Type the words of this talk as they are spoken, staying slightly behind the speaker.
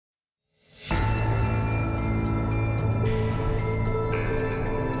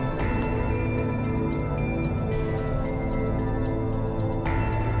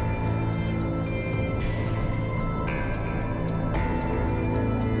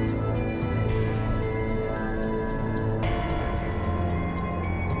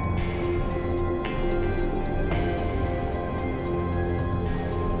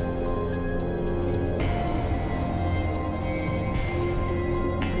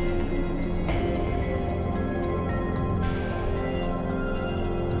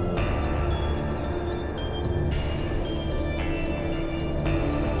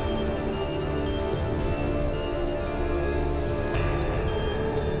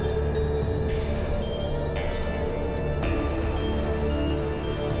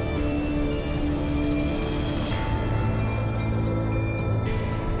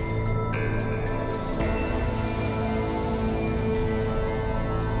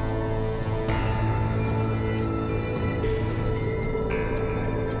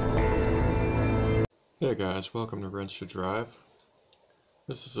Hey guys, welcome to Wrench to Drive.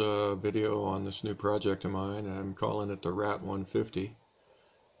 This is a video on this new project of mine. I'm calling it the Rat150.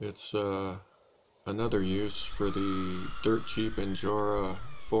 It's another use for the dirt cheap Injora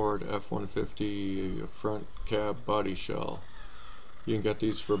Ford F-150 front cab body shell. You can get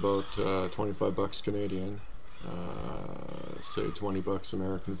these for about 25 bucks Canadian, say 20 bucks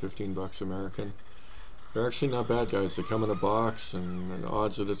American, 15 bucks American. They're actually not bad, guys. They come in a box, and the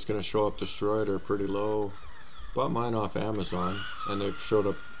odds that it's going to show up destroyed are pretty low. Bought mine off Amazon, and they've showed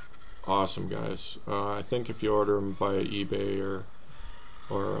up awesome, guys. I think if you order them via eBay or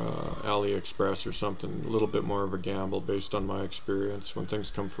AliExpress or something, a little bit more of a gamble based on my experience. When things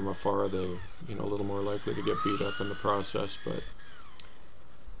come from afar, they, a little more likely to get beat up in the process. But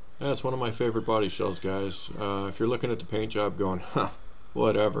yeah, it's one of my favorite body shells, guys. If you're looking at the paint job going, huh,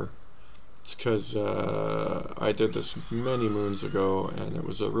 whatever. It's because I did this many moons ago, and it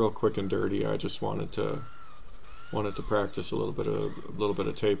was a real quick and dirty. I just wanted to practice a little bit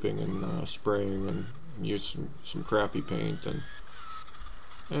of taping and spraying and use some crappy paint,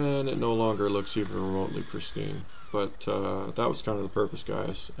 and it no longer looks even remotely pristine. But that was kind of the purpose,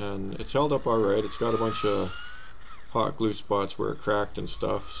 guys, and it's held up all right. It's got a bunch of hot glue spots where it cracked and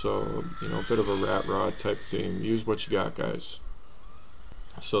stuff, so a bit of a rat rod type theme. Use what you got, guys.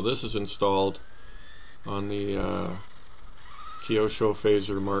 So this is installed on the Kyosho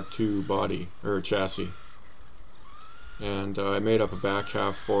Fazer MK2 body or chassis, and I made up a back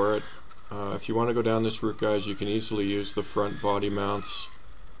half for it. If you want to go down this route, guys, you can easily use the front body mounts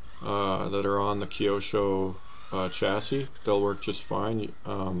that are on the Kyosho chassis. They'll work just fine.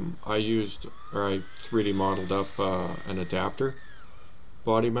 I 3D modeled up an adapter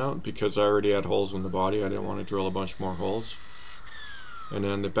body mount because I already had holes in the body. I didn't want to drill a bunch more holes. And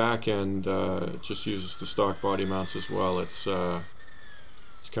then the back end just uses the stock body mounts as well. It's kind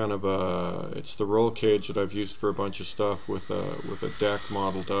of it's the roll cage that I've used for a bunch of stuff with a deck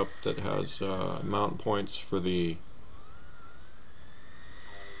modeled up that has mount points for the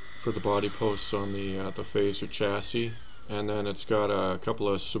body posts on the Fazer chassis, and then it's got a couple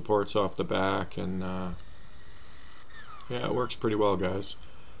of supports off the back, and yeah, it works pretty well, guys.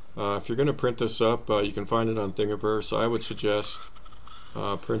 If you're going to print this up, you can find it on Thingiverse. I would suggest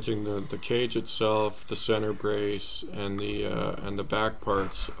printing the cage itself, the center brace, and the back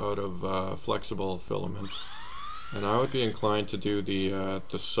parts out of flexible filament. And I would be inclined to do the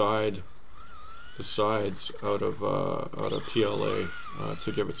sides out of PLA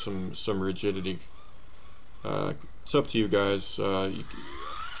to give it some rigidity. It's up to you guys.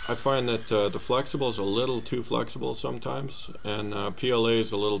 I find that the flexible is a little too flexible sometimes, and PLA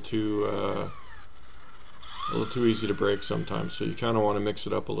is a little too easy to break sometimes, so you kind of want to mix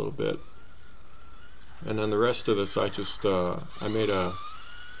it up a little bit. And then the rest of this, I made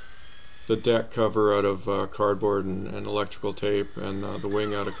the deck cover out of cardboard and electrical tape, and the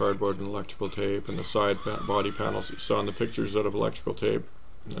wing out of cardboard and electrical tape, and the side body panels that you saw in the pictures out of electrical tape,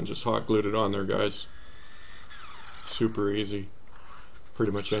 and just hot glued it on there, guys. Super easy.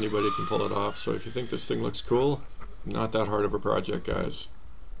 Pretty much anybody can pull it off, so if you think this thing looks cool, not that hard of a project, guys.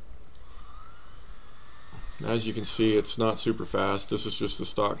 As you can see, it's not super fast. This is just a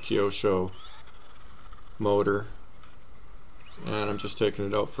stock Kyosho motor, and I'm just taking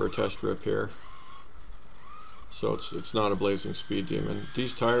it out for a test rip here. So it's not a blazing speed demon.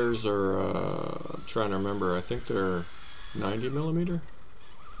 These tires are I'm trying to remember. I think they're 90 millimeter.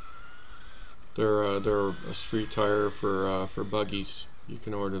 They're a street tire for buggies. You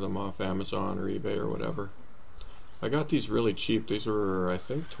can order them off Amazon or eBay or whatever. I got these really cheap. These were, I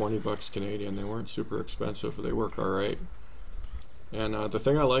think, 20 bucks Canadian. They weren't super expensive. They work alright. And the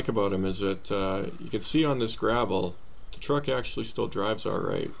thing I like about them is that you can see on this gravel, the truck actually still drives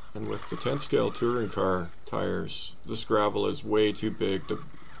alright. And with the 10 scale touring car tires, this gravel is way too big. The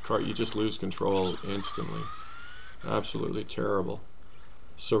car, you just lose control instantly. Absolutely terrible.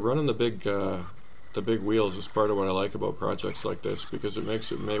 So running the big wheels is part of what I like about projects like this, because it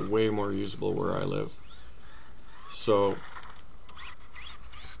makes it way more usable where I live. So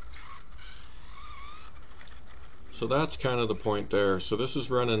that's kind of the point there. So this is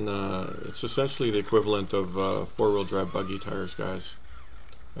running, it's essentially the equivalent of four-wheel drive buggy tires, guys.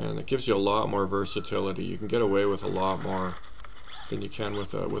 And it gives you a lot more versatility. You can get away with a lot more than you can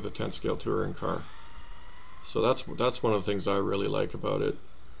with a 10 scale touring car. So that's one of the things I really like about it.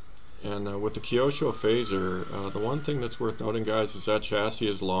 And with the Kyosho Fazer, the one thing that's worth noting, guys, is that chassis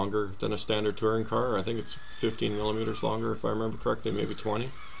is longer than a standard touring car. I think it's 15 millimeters longer, if I remember correctly, maybe 20.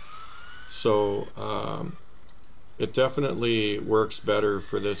 So it definitely works better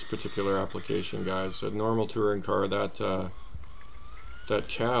for this particular application, guys. A normal touring car, that that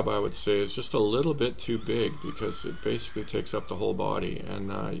cab, I would say, is just a little bit too big because it basically takes up the whole body,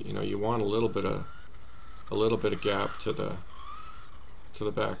 and you know, you want a little bit of gap to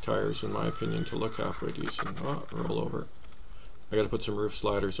the back tires, in my opinion, to look halfway decent. Oh, roll over. I got to put some roof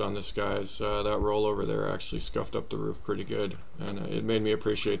sliders on this, guys. That rollover there actually scuffed up the roof pretty good, and it made me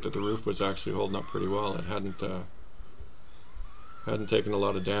appreciate that the roof was actually holding up pretty well. It hadn't taken a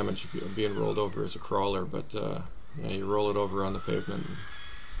lot of damage being rolled over as a crawler, but yeah, you roll it over on the pavement,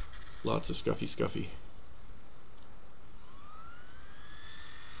 lots of scuffy.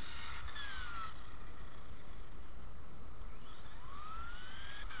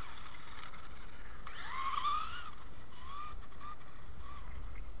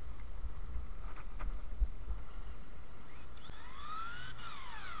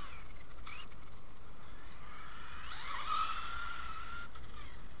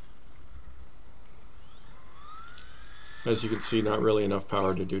 As you can see, not really enough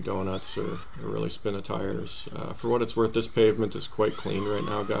power to do donuts or really spin the tires. For what it's worth, this pavement is quite clean right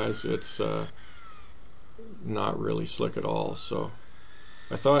now, guys. It's not really slick at all. So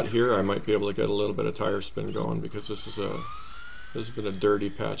I thought here I might be able to get a little bit of tire spin going, because this has been a dirty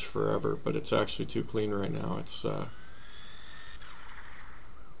patch forever, but it's actually too clean right now. It's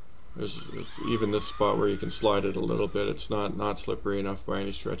even this spot where you can slide it a little bit, it's not slippery enough by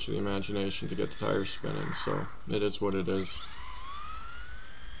any stretch of the imagination to get the tires spinning, so it is what it is.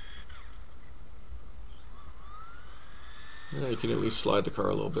 Yeah, you can at least slide the car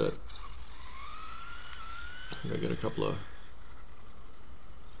a little bit. I gotta get a couple of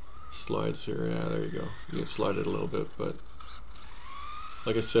slides here. Yeah, there you go. You can slide it a little bit, but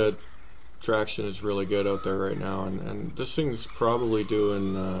like I said, traction is really good out there right now, and this thing's probably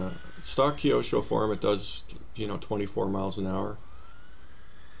doing stock Kyosho form. It does, you know, 24 miles an hour.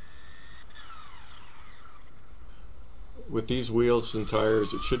 With these wheels and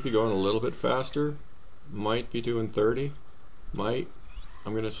tires, it should be going a little bit faster. Might be doing 30. Might.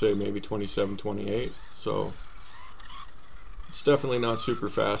 I'm gonna say maybe 27, 28. So it's definitely not super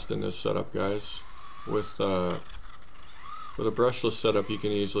fast in this setup, guys. With a brushless setup, you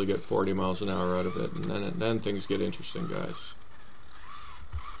can easily get 40 miles an hour out of it, and then things get interesting, guys.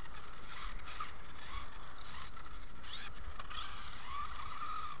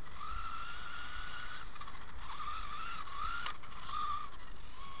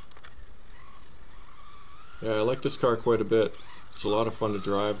 Yeah, I like this car quite a bit. It's a lot of fun to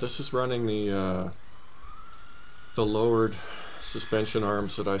drive. This is running the lowered suspension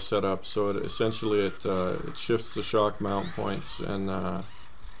arms that I set up, so essentially it shifts the shock mount points and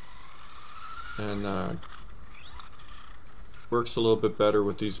works a little bit better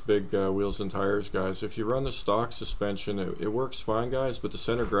with these big wheels and tires, guys. If you run the stock suspension, it works fine, guys, but the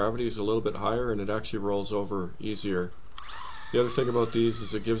center of gravity is a little bit higher and it actually rolls over easier. The other thing about these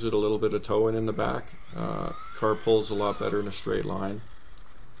is it gives it a little bit of towing in the back. Car pulls a lot better in a straight line.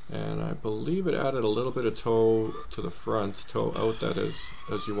 And I believe it added a little bit of tow to the front, tow out that is,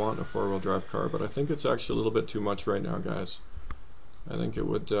 as you want in a four-wheel drive car, but I think it's actually a little bit too much right now, guys. I think it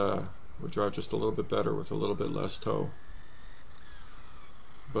would drive just a little bit better with a little bit less tow.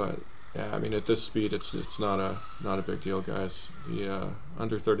 But yeah, I mean, at this speed, it's not a big deal, guys. The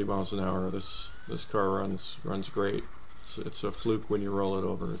under 30 miles an hour, this car runs great. It's a fluke when you roll it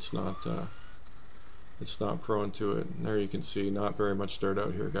over. It's not prone to it. And there you can see, not very much dirt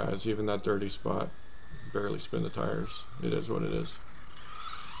out here, guys. Even that dirty spot, barely spin the tires. It is what it is.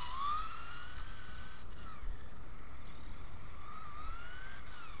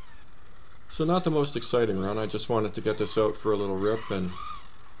 So not the most exciting run. I just wanted to get this out for a little rip and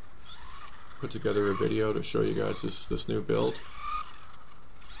put together a video to show you guys this new build.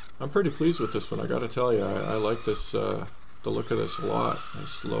 I'm pretty pleased with this one, I gotta tell you. I like this, the look of this a lot.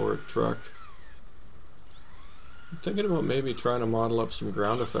 This lowered truck. I'm thinking about maybe trying to model up some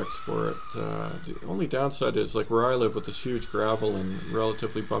ground effects for it. The only downside is, like where I live with this huge gravel and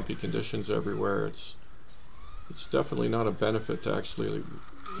relatively bumpy conditions everywhere, it's definitely not a benefit to actually,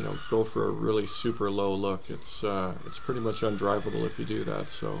 you know, go for a really super low look. It's pretty much undrivable if you do that.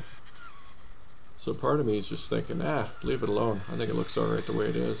 So part of me is just thinking, leave it alone. I think it looks alright the way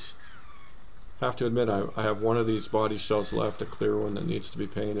it is. Have to admit, I have one of these body shells left, a clear one that needs to be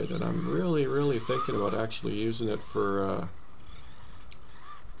painted, and I'm really thinking about actually using it for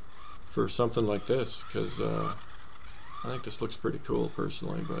something like this, because I think this looks pretty cool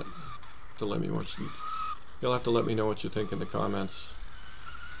personally. But you'll have to let me know what you think in the comments.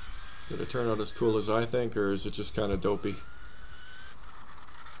 Did it turn out as cool as I think, or is it just kind of dopey?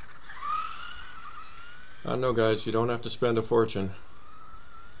 I don't know, guys. You don't have to spend a fortune.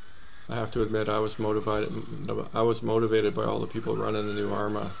 I have to admit I was motivated by all the people running the new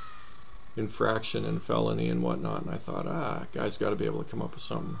Arma infraction and felony and whatnot, and I thought, guys got to be able to come up with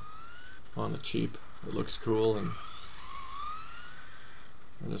something on the cheap. It looks cool and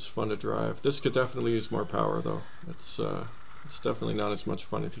it's fun to drive. This could definitely use more power though. It's definitely not as much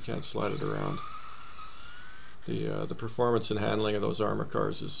fun if you can't slide it around. The performance and handling of those Arma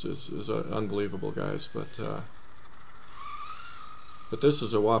cars is unbelievable, guys. But this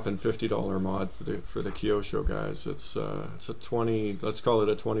is a whopping $50 mod for the Kyosho, guys. It's a 20, let's call it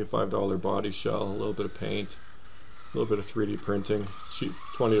a $25 body shell, a little bit of paint, a little bit of 3D printing, cheap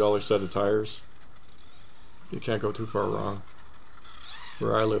 $20 set of tires. You can't go too far wrong.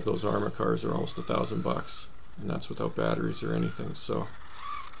 Where I live, those Arma cars are almost $1,000, and that's without batteries or anything. So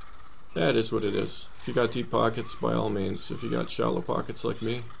yeah, it is what it is. If you got deep pockets, by all means. If you got shallow pockets like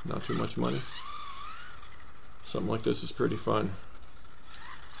me, not too much money, something like this is pretty fun.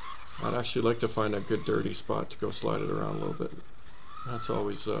 I'd actually like to find a good dirty spot to go slide it around a little bit. That's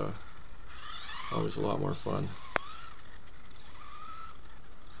always a lot more fun.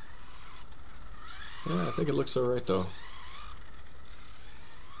 Yeah, I think it looks alright though.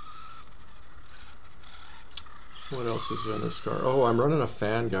 What else is in this car? Oh, I'm running a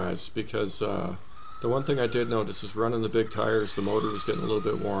fan, guys, because the one thing I did notice is running the big tires, the motor was getting a little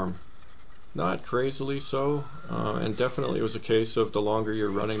bit warm. Not crazily so, and definitely it was a case of the longer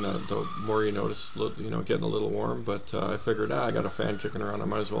you're running, the more you notice, getting a little warm. But I figured, I got a fan kicking around, I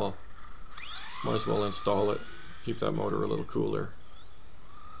might as well install it, keep that motor a little cooler.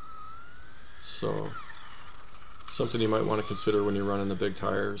 So something you might want to consider when you're running the big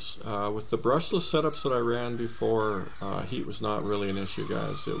tires. With the brushless setups that I ran before, heat was not really an issue,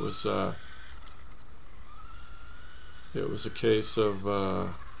 guys. It was a case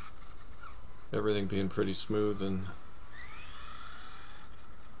of everything being pretty smooth. And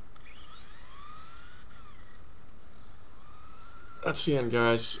that's the end,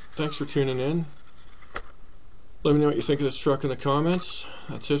 guys. Thanks for tuning in. Let me know what you think of this truck in the comments.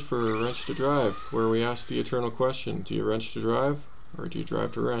 That's it for Wrench to Drive, where we ask the eternal question: do you wrench to drive, or do you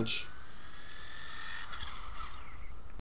drive to wrench?